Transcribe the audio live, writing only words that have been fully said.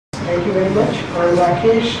Thank you very much. I'm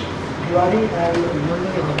Rakesh Tiwary and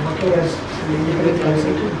I'm working as an independent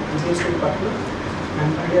consultant based in Patna.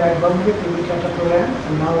 And earlier I worked with IWMI-TATA program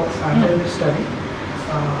and now after this study,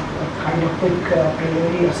 a kind of quick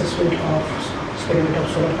preliminary assessment of experiment of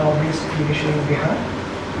solar power based irrigation in Bihar.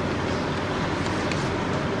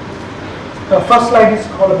 The first slide is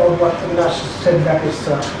all about what Avinash said, that is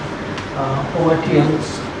poverty and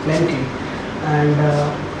plenty. And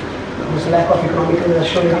there's lack of economic and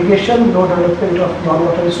national irrigation, no development of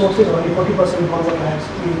groundwater resources, only 40% groundwater has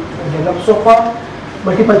been developed so far.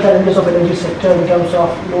 Multiple challenges of energy sector in terms of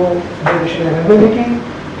low generation and availability.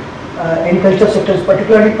 Agriculture sector is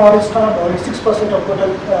particularly power starved, only 6% of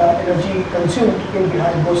total energy consumed in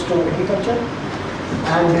Bihar goes to agriculture.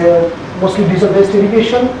 And mostly diesel-based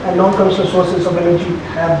irrigation and non-conventional sources of energy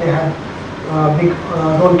have a big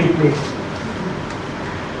role to play.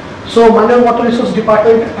 So Mineral Water Resource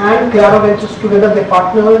Department and Claro Ventures together, they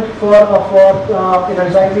partnered for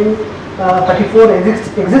energizing 34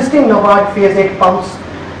 existing NABARD phase 8 pumps.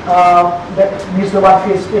 These NABARD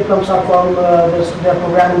phase 8 pumps are from their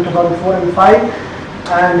program in 2004 and 5,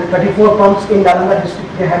 and 34 pumps in Nalanda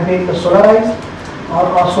district, they have been solarized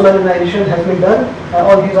or solar energization has been done.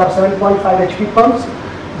 All these are 7.5 HP pumps.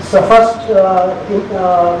 It's the first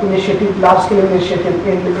initiative, large-scale initiative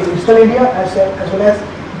in Eastern India, as well as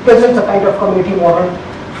presents a kind of community model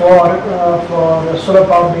for solar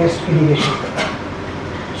power-based irrigation.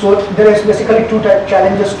 So there is basically two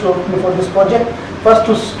challenges before this project. First,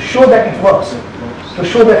 to show that it works, to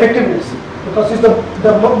show the effectiveness, because it's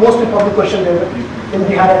the most important question there in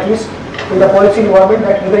Bihar, at least in the policy environment,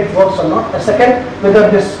 that whether it works or not. The second, whether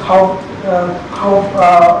this how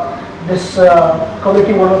this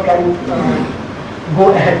community model can go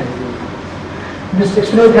ahead. This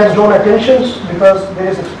experiment has drawn attention because there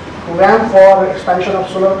is a program for expansion of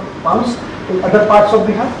solar pumps in other parts of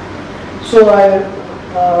Bihar. So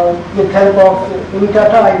with help of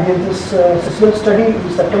IWMI-TATA, I did this assessment study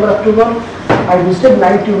in September-October. I visited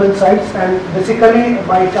 9 tubewell sites, and basically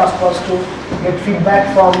my task was to get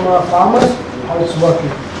feedback from farmers how it's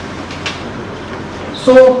working.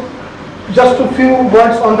 So just a few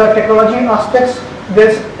words on the technology aspects.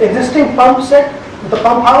 There's existing pump set, the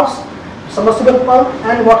pump house, submersible pump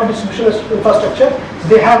and water distribution infrastructure.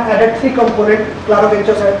 They have added 3 components. Claro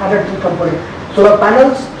Ventures have added 3 components: solar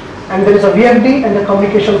panels, and there is a VFD and a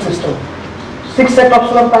communication system. 6 set of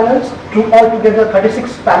solar panels, altogether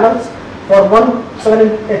 36 panels for one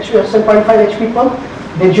 7.5 HP pump.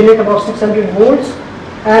 They generate about 600 volts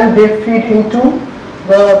and they feed into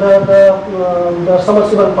the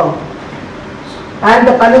submersible pump. And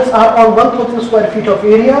the panels are on 1,000 square feet of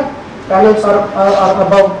area. Panels are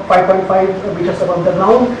above 5.5 meters above the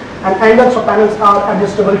ground, and angles of panels are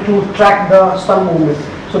adjustable to track the sun movement.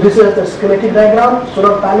 So this is the schematic diagram.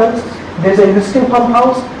 Solar panels, there is an existing pump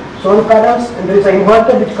house, solar panels, and there is an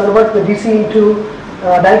inverter which converts the DC into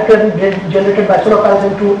direct current generated by solar panels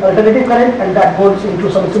into alternative current, and that goes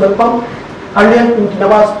into submersible pump. Earlier in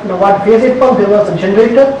NABARD phase 8 pump, there was a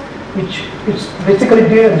generator which is basically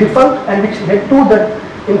defunct, and which led to that,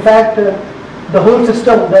 in fact, the whole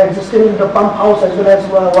system, the existing pump house as well as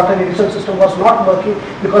water irrigation system was not working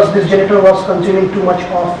because this generator was consuming too much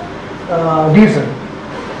of diesel.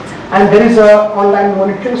 And there is a online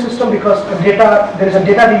monitoring system because there is a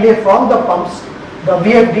data relay from the pumps, the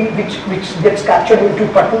VFD which gets captured into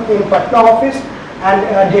Patna office,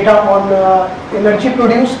 and data on energy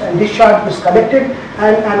produced and discharge is collected,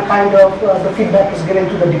 and kind of the feedback is given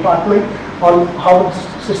to the department on how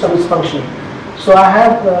the system is functioning. So I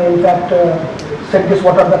have in fact said this,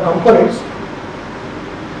 what are the components.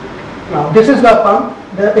 Now this is the pump.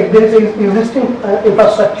 There is an existing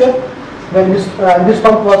infrastructure. When this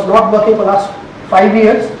pump was not working for last 5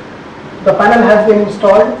 years, the panel has been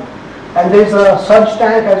installed, and there is a surge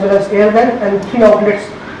tank as well as air vent, and 3 outlets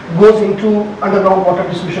goes into underground water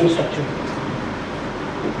distribution structure.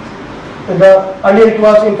 Earlier it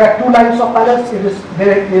was in fact 2 lines of panels.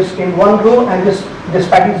 There is in 1 row, and this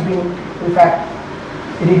paddy is being in fact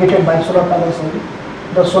irrigated by solar panels only,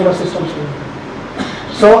 the solar systems only.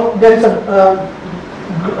 So there is a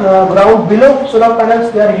ground below solar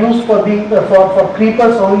panels. They are used for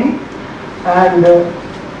creepers only, and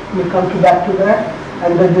we'll come back to that.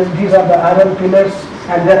 And then these are the iron pillars,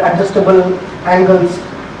 and they're adjustable angles,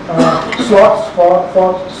 slots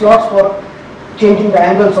for changing the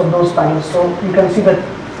angles of those panels. So you can see that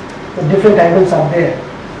the different angles are there,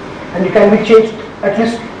 and it can be changed at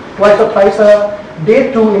least twice or thrice a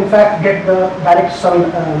day to in fact get the direct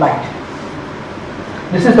sunlight.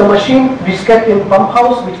 This is the machine which is kept in pump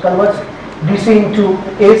house, which converts DC into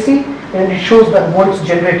AC, and it shows the volts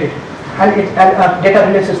generated. and a data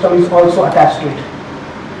relay system is also attached to it.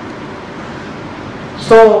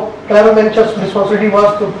 So Claro Ventures' responsibility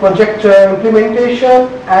was to project implementation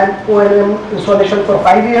and O&M installation for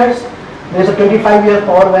 5 years. There is a 25-year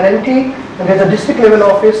power warranty, and there is a district level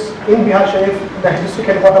office in Bihar Sharif, the district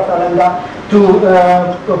headquarters of Nalanda,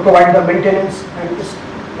 to provide the maintenance. And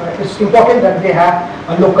it's important that they have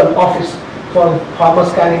a local office for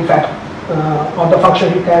farmers can in fact, or the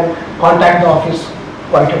functionary can contact the office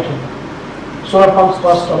quite often. Solar pumps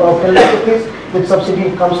cost about 10 lakh rupees, with subsidy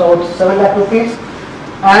it comes out 7 lakh rupees.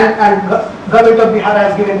 And government of Bihar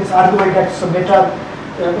has given this argument that it's a better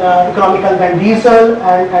economical than diesel,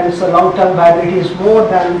 and its long-term viability is more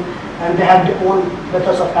than, and they have their own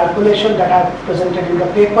methods of calculation that are presented in the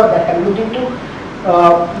paper that can look into.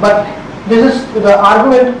 But this is the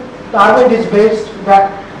argument. The argument is based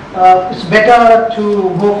that it's better to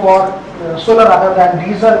go for solar rather than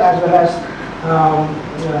diesel as well as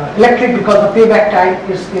electric, because the payback time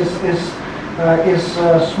is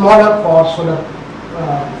smaller for solar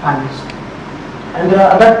panels. And there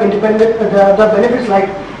are other the benefits like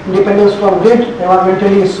independence from grid,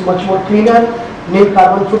 environmentally is much more cleaner, nil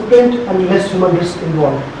carbon footprint, and less human risk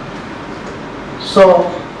involved. So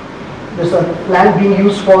there's a land being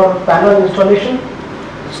used for panel installation.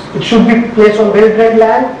 It should be placed on well-drained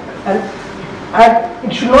land, and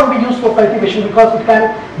it should not be used for cultivation because it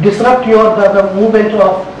can disrupt the movement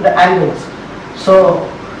of the angles. So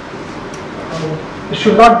it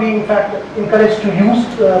should not be in fact encouraged to be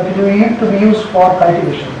used for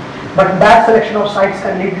cultivation. But bad selection of sites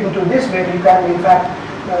can lead into this, where you can in fact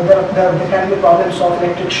there can be problems of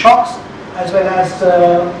electric shocks, as well as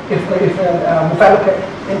if buffalo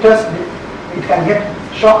enters, it can get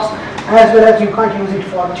shocks, as well as you can't use it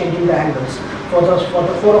for changing the angles. For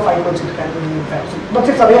the 4 or 5 months it can be in fact, but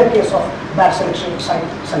it's a rare case of bad selection, site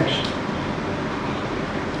selection.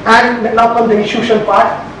 And now come the institution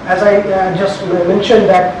part. As I just mentioned,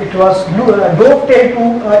 that it was dovetailed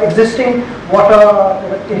to existing water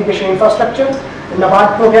irrigation infrastructure. In the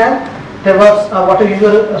NABARD program, there was a water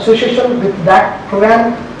user association with that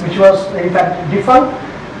program, which was in fact defunct,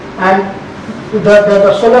 and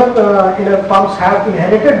the solar pumps have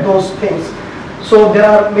inherited those things. So there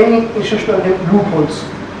are many institutional loopholes.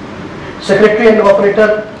 Secretary and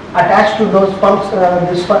operator attached to those pumps,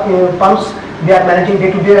 pumps, they are managing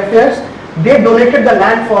day-to-day affairs. They donated the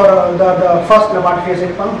land for the first NABARD phase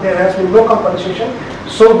 8 pump. There has been no compensation.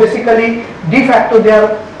 So basically, de facto, they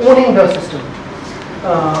are owning the system.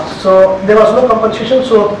 So there was no compensation.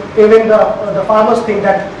 So even the farmers think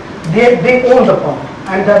that they own the pump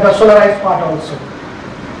and the solarized part also.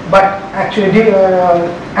 But actually,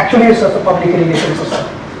 it's just a public irrigation system.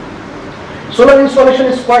 Solar installation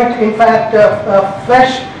is quite, in fact,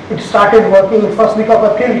 fresh. It started working in first week of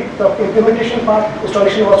April. The implementation part,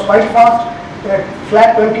 installation was quite fast.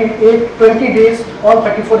 Flat 20 days, all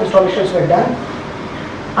 34 installations were done.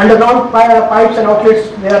 Underground pipes and outlets,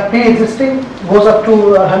 they are pre-existing, goes up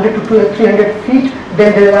to 100 to 300 feet.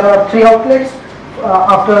 Then there are 3 outlets.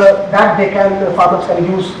 After that, farmers can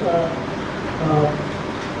use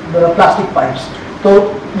the plastic pipes.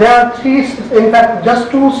 So there are 3, in fact,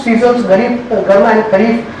 just 2 seasons, Garma and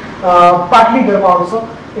Kharif, partly Garma also.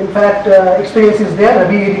 In fact, experience is there.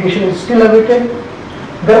 Rabi irrigation is still awaited.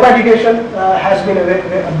 Garma irrigation has been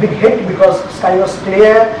a big hit because sky was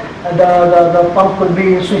clear. The pump could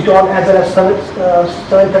be switched on as well as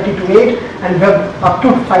 7:30 to 8, and up to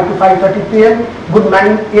 5 to 5:30 p.m. Good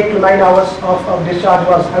 8 to 9 hours of discharge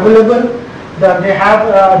was available. They have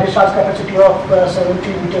a discharge capacity of 70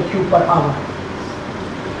 meter cube per hour.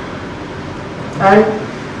 And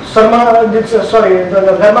the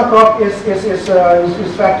Garma crop is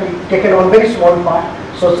factory taken on very small part.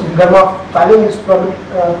 So Garma farming is probably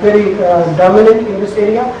very dominant in this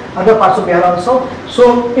area. Other parts of Bihar also.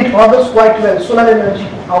 So it augurs quite well. Solar energy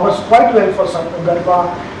augurs quite well for some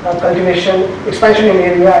Garma cultivation, expansion in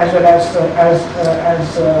area, as well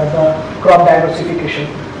as the crop diversification.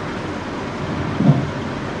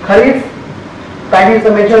 Kharif, paddy is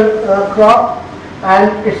the major crop,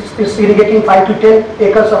 and it's irrigating 5 to 10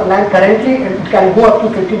 acres of land currently, and it can go up to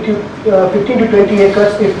 15 to 20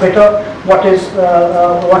 acres if better water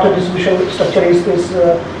distribution structure is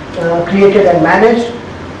created and managed.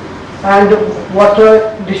 And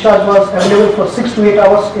water discharge was available for 6 to 8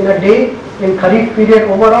 hours in a day in Kharif period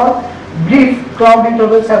overall. Brief cloud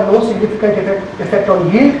intervals have no significant effect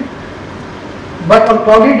on yield, but on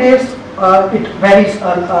cloudy days it varies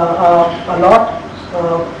a lot.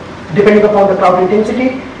 Depending upon the cloud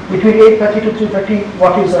intensity, between 8:30 to 3:30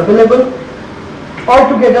 what is available.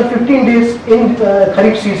 Altogether 15 days in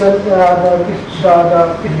Kharif season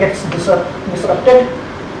it gets disrupted.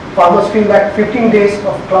 farmers feel that 15 days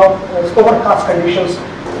of cloud overcast conditions,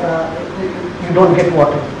 you don't get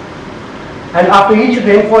water. And after each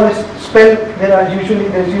rainfall spell, there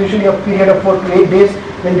is usually a period of 4 to 8 days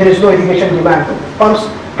when there is no irrigation demand. Pumps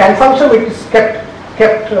can function, but it is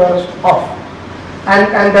kept off.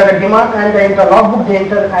 And the demand, and in the logbook they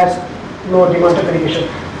enter as no demand of irrigation.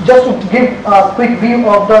 Just to give a quick view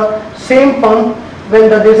of the same pump, when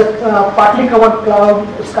there is a partly covered cloud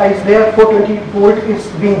sky is there, 420 volt is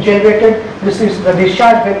being generated. This is the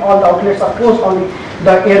discharge when all the outlets are closed, only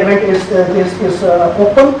the air vent is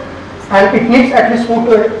open, and it needs at least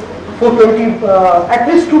 420, at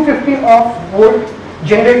least 250 of volt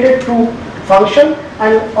generated to function,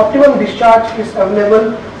 and optimum discharge is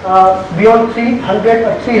available beyond 300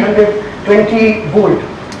 or 320 volt,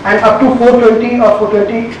 and up to 420 or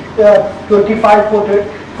 420, 25,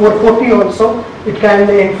 440 also. It can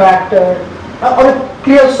in fact, on a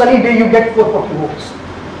clear sunny day you get 440 volts.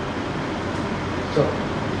 So,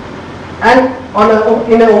 and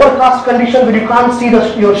in an overcast condition where you can't see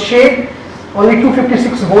your shade, only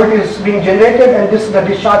 256 volt is being generated, and the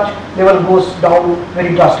discharge level goes down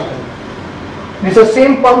very drastically. This is the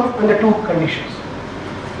same pump under two conditions.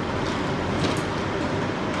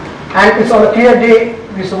 And it's on a clear day,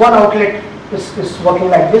 this one outlet is working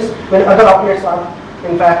like this, when other outlets are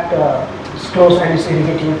in fact closed and is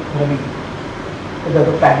irrigating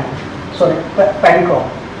the paddy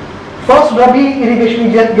crop. First Rabi irrigation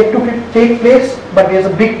is yet to take place, but there is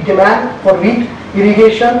a big demand for wheat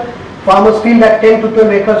irrigation. Farmers feel that 10 to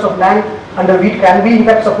 12 acres of land under wheat can be in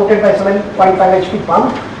fact supported by 7.5 HP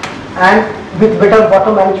pump, and with better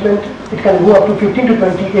water management it can go up to 15 to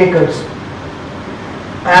 20 acres.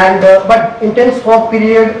 And but intense fog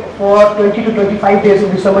period for 20 to 25 days in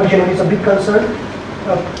December, January is a big concern.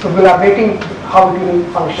 We are waiting how it will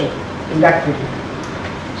function in that period.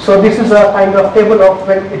 So this is a kind of table of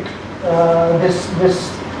when it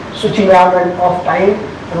this switching on and off time,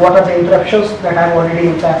 and what are the interruptions that I have already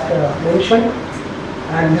in fact mentioned.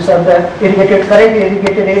 And these are the current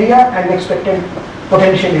irrigated area and expected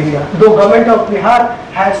potential area. Though government of Bihar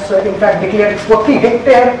has in fact declared 40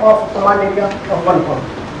 hectare of command area of one pump,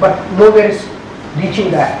 but nowhere is reaching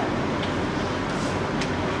that.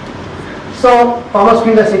 So farmers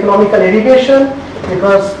feel that's economical irrigation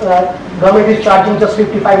because government is charging just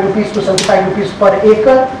 55 rupees to 75 rupees per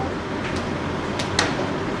acre,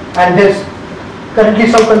 and there is currently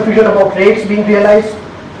some confusion about rates being realized.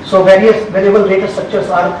 So various variable rate structures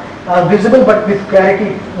are visible, but with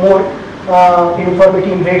clarity more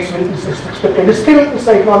uniformity in rates is expected. Still, it's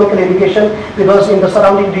the economical irrigation because in the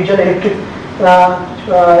surrounding region electric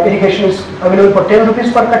irrigation is available for 10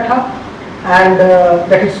 rupees per kattha, and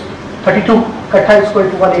that is 32 kattha is equal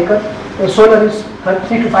to 1 acre. Solar is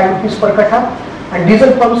 3 to 5 rupees per kattha, and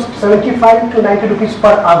diesel pumps 75 to 90 rupees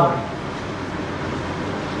per hour.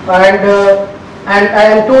 And I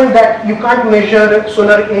am told that you can't measure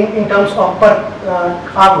solar in terms of per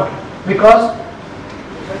hour because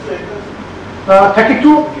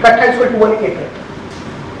 32 kattha is equal to 1 acre.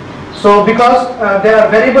 So because there are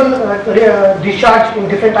variable discharge in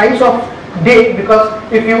different times of day, because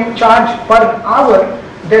if you charge per hour,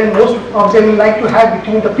 then most of them like to have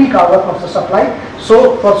between the peak hour of the supply.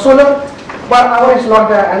 So for solar, per hour is not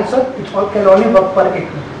the answer, it can only work per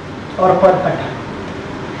acre or per kattha.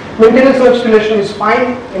 Maintenance of installation is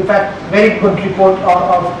fine. In fact, very good report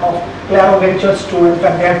of Claro Ventures too. In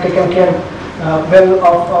fact, they have taken care well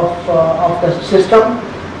of the system,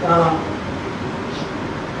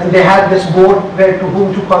 and they had this board where to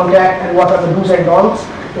whom to contact and what are the do's and don'ts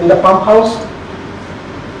in the pump house.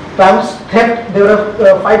 Pumps theft, there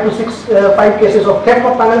were 5 cases of theft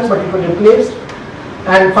of panels, but it was replaced,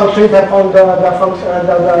 and functionally they found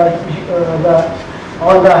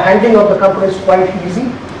all the handling of the company is quite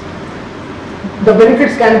easy. The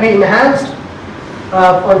benefits can be enhanced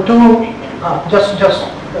on just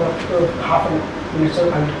half a minute,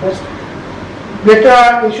 sir, I request.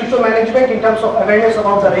 Better institutional management in terms of awareness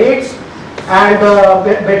about the rates, and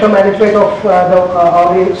better management of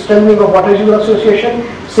the strengthening of water user association,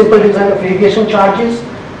 simple design of irrigation charges,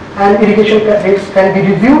 and irrigation rates can be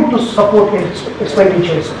reviewed to support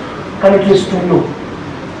expenditures. Currently is too low.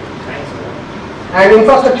 And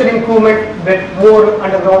infrastructure improvement with more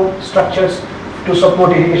underground structures to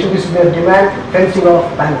support irrigation. This is their demand, fencing of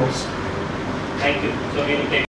panels. Thank you. So we will take